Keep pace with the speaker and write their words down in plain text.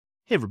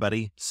Hey,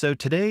 everybody. So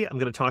today I'm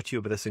going to talk to you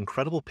about this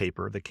incredible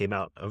paper that came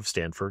out of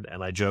Stanford.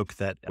 And I joke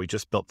that we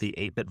just built the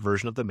 8-bit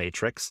version of the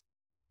Matrix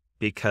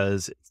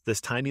because it's this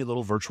tiny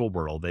little virtual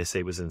world they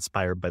say was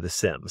inspired by The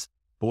Sims.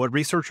 But what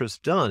researchers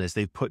have done is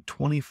they've put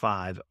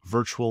 25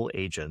 virtual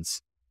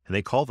agents and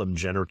they call them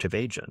generative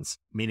agents,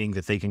 meaning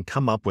that they can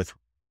come up with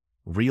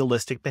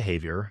realistic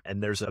behavior.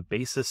 And there's a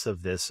basis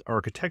of this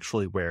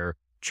architecturally where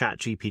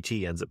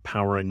ChatGPT ends up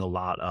powering a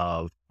lot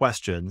of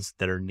questions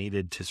that are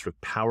needed to sort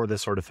of power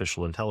this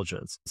artificial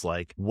intelligence. It's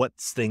like, what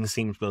thing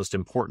seems most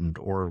important?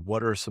 Or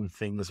what are some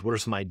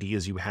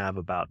ideas you have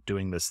about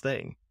doing this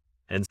thing?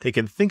 And they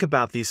can think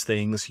about these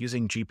things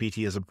using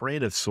GPT as a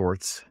brain of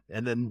sorts.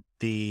 And then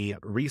the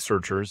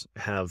researchers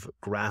have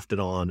grafted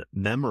on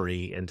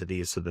memory into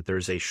these so that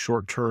there's a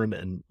short-term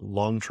and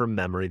long-term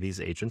memory these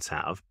agents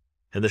have.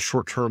 And the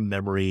short-term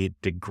memory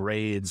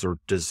degrades or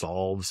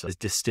dissolves,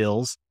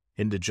 distills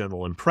into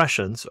general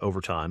impressions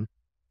over time.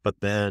 But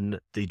then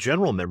the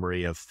general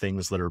memory of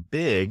things that are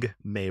big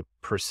may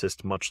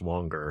persist much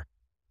longer.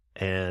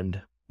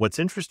 And what's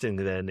interesting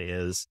then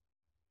is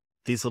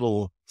these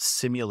little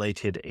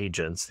simulated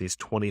agents, these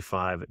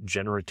 25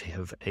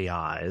 generative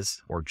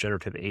AIs or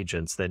generative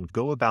agents, then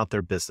go about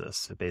their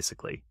business,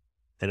 basically.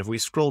 And if we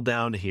scroll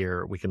down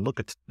here, we can look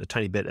at a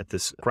tiny bit at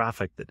this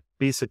graphic that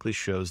basically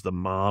shows the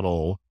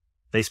model.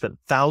 They spent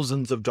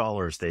thousands of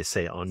dollars, they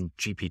say, on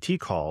GPT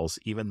calls,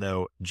 even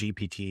though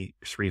GPT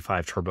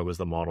 3.5 Turbo was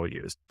the model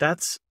used.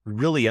 That's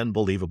really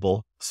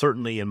unbelievable.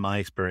 Certainly in my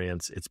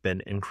experience, it's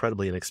been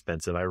incredibly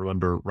inexpensive. I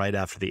remember right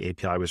after the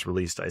API was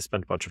released, I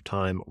spent a bunch of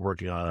time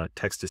working on a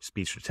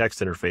text-to-speech to text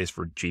interface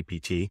for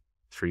GPT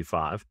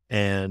 3.5.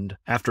 And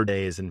after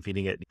days and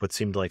feeding it what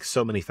seemed like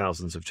so many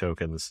thousands of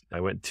tokens, I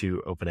went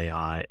to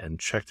OpenAI and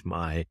checked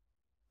my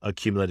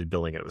accumulated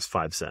billing. It was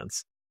 5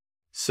 cents.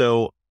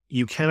 So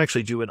you can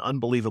actually do an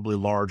unbelievably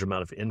large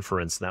amount of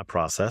inference in that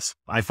process.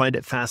 I find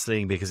it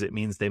fascinating because it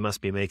means they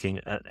must be making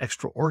an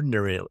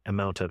extraordinary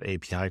amount of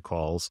API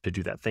calls to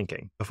do that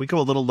thinking. If we go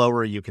a little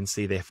lower, you can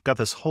see they've got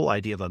this whole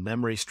idea of a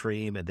memory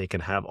stream, and they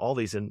can have all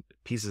these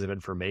pieces of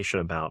information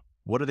about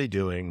what are they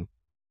doing,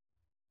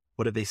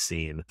 what have they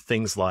seen,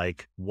 things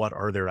like what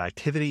are their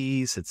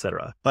activities,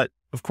 etc. But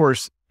of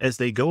course, as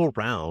they go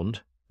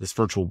around this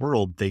virtual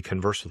world, they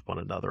converse with one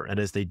another. And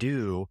as they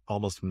do,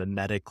 almost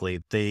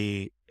mimetically,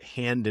 they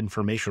hand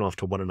information off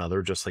to one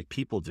another, just like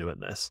people do in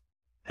this.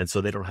 And so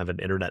they don't have an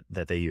internet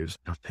that they use,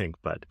 I don't think,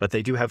 but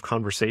they do have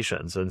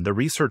conversations. And the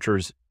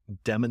researchers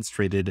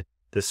demonstrated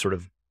this sort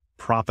of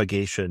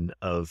propagation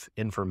of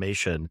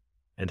information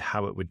and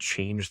how it would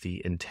change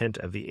the intent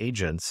of the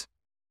agents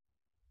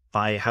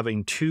by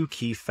having two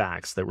key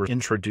facts that were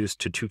introduced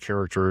to two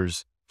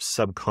characters'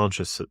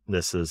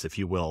 subconsciousnesses, if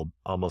you will,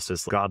 almost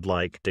as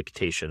godlike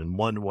dictation. And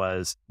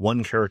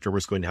one character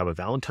was going to have a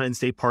Valentine's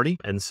Day party.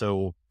 And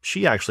so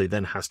she actually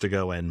then has to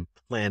go and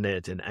plan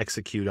it and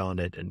execute on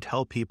it and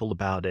tell people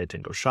about it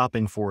and go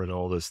shopping for it and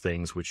all those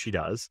things, which she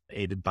does,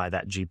 aided by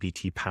that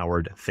GPT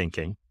powered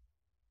thinking.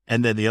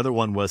 And then the other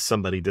one was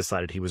somebody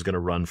decided he was going to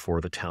run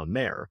for the town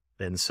mayor.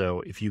 And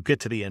so if you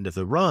get to the end of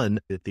the run,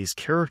 these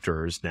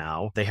characters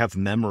now, they have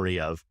memory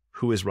of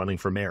who is running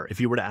for mayor. If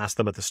you were to ask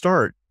them at the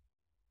start,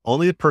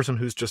 only the person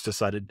who's just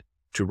decided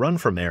to run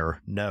for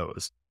mayor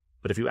knows.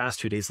 But if you ask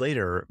 2 days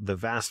later, the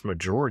vast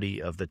majority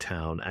of the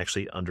town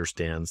actually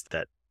understands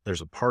that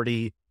there's a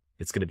party.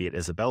 It's going to be at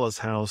Isabella's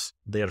house.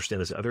 They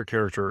understand this other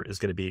character is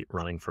going to be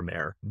running for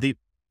mayor. The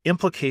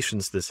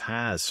implications this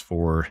has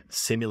for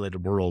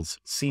simulated worlds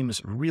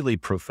seems really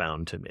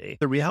profound to me.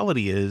 The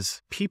reality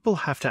is people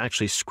have to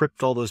actually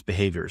script all those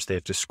behaviors. They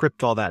have to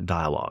script all that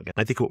dialogue. And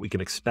I think what we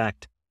can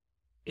expect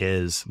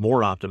is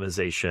more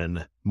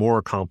optimization,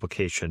 more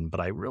complication. But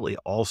I really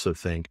also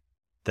think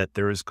that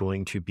there is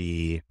going to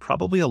be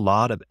probably a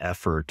lot of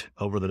effort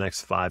over the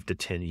next 5 to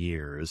 10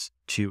 years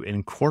to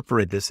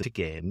incorporate this into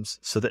games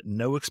so that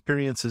no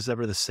experience is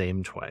ever the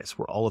same twice,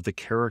 where all of the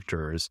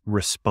characters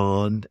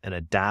respond and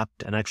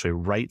adapt and actually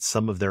write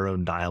some of their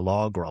own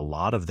dialogue or a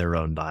lot of their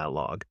own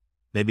dialogue.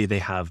 Maybe they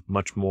have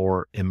much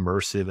more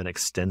immersive and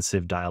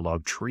extensive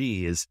dialogue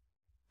trees.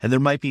 And there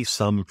might be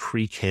some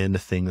pre-canned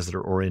things that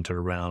are oriented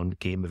around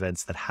game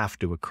events that have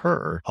to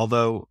occur.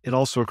 Although it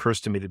also occurs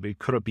to me that we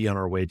could be on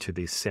our way to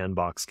the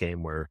sandbox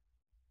game where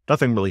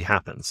nothing really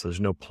happens. So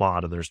there's no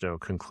plot and there's no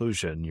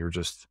conclusion. You're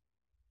just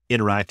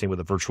interacting with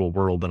a virtual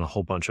world and a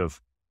whole bunch of,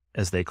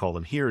 as they call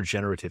them here,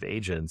 generative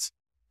agents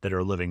that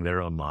are living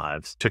their own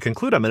lives. To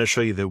conclude, I'm going to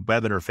show you the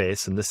web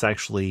interface. And this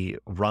actually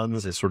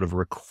runs a sort of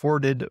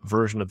recorded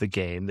version of the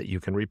game that you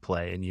can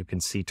replay. And you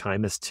can see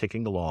time is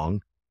ticking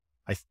along.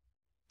 I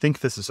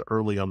think this is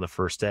early on the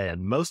first day,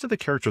 and most of the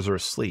characters are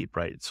asleep,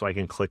 right? So I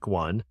can click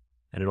one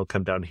and it'll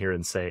come down here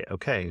and say,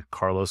 okay,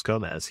 Carlos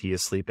Gomez, he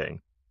is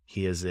sleeping.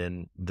 He is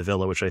in the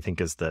villa, which I think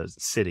is the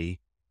city,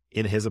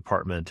 in his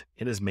apartment,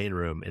 in his main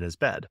room, in his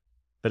bed.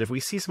 But if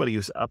we see somebody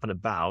who's up and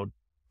about,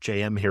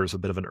 JM here is a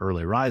bit of an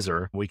early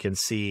riser. We can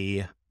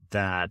see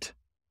that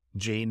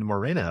Jane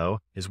Moreno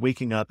is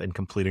waking up and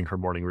completing her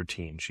morning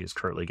routine. She is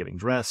currently getting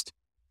dressed.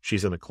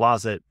 She's in the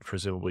closet.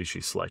 Presumably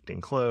she's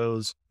selecting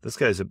clothes. This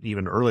guy's an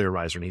even earlier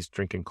riser and he's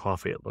drinking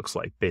coffee, it looks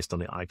like, based on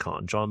the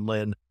icon. John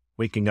Lynn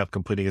waking up,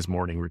 completing his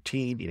morning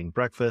routine, eating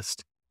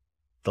breakfast.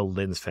 The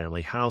Lynn's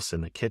family house in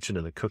the kitchen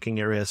and the cooking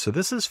area. So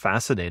this is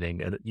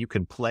fascinating. And you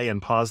can play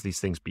and pause these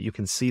things, but you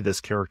can see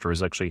this character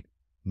is actually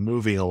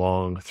moving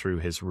along through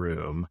his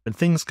room. And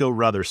things go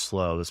rather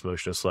slow. This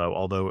motion is slow,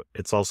 although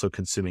it's also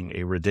consuming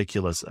a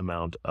ridiculous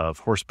amount of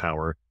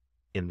horsepower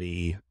in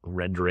the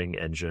rendering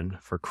engine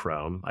for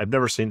Chrome. I've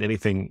never seen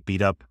anything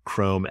beat up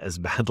Chrome as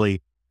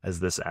badly as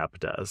this app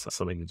does.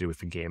 Something to do with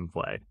the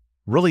gameplay.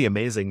 Really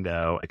amazing,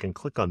 though. I can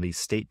click on these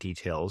state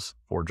details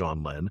for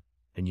John Lynn,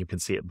 and you can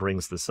see it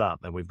brings this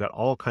up. And we've got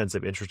all kinds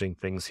of interesting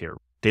things here.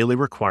 Daily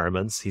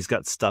requirements. He's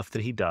got stuff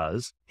that he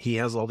does. He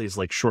has all these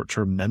like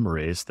short-term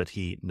memories that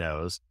he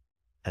knows.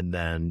 And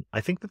then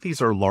I think that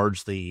these are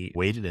largely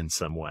weighted in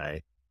some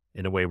way,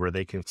 in a way where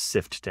they can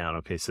sift down.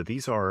 Okay, so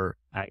this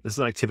is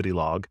an activity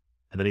log.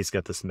 And then he's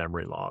got this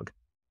memory log.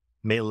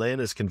 Mei Lin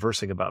is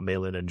conversing about Mei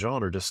Lin and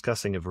John are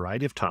discussing a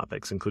variety of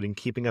topics, including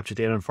keeping up to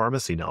date on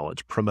pharmacy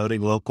knowledge,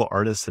 promoting local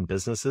artists and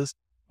businesses,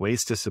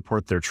 ways to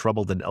support their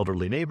troubled and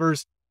elderly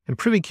neighbors,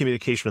 improving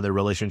communication in their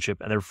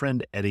relationship, and their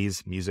friend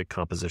Eddie's music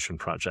composition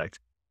project.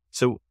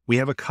 So we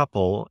have a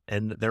couple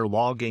and they're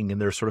logging in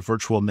their sort of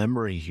virtual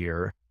memory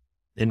here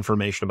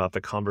information about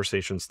the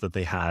conversations that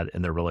they had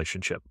in their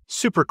relationship.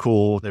 Super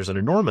cool. There's an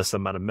enormous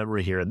amount of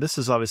memory here. And this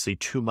is obviously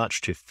too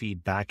much to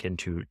feed back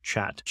into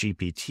Chat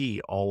GPT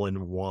all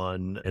in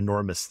one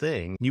enormous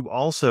thing. You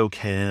also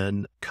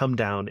can come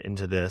down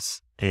into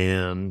this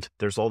and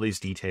there's all these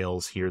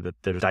details here that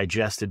they're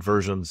digested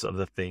versions of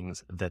the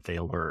things that they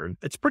learn.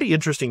 It's pretty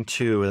interesting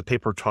too. The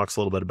paper talks a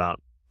little bit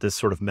about this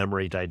sort of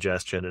memory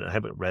digestion, and I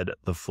haven't read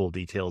the full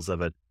details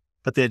of it,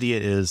 but the idea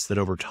is that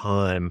over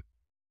time,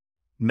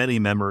 many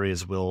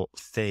memories will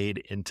fade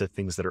into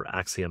things that are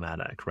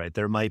axiomatic, right?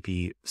 There might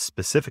be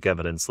specific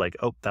evidence like,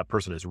 oh, that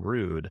person is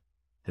rude.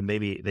 And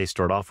maybe they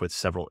start off with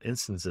several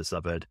instances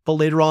of it, but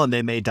later on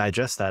they may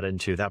digest that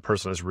into that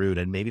person is rude.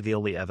 And maybe the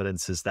only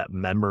evidence is that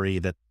memory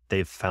that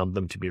they've found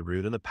them to be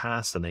rude in the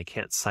past and they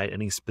can't cite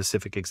any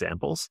specific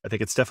examples. I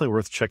think it's definitely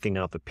worth checking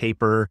out the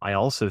paper. I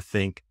also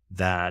think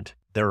that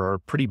there are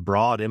pretty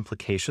broad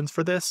implications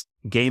for this.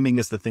 Gaming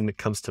is the thing that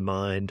comes to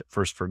mind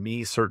first for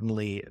me,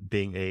 certainly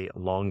being a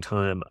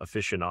longtime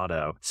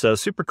aficionado. So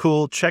super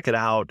cool. Check it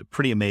out.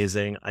 Pretty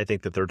amazing. I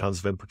think that there are tons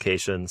of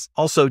implications.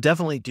 Also,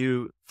 definitely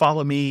do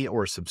follow me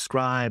or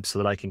subscribe so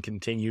that I can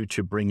continue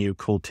to bring you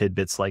cool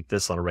tidbits like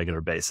this on a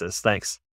regular basis. Thanks.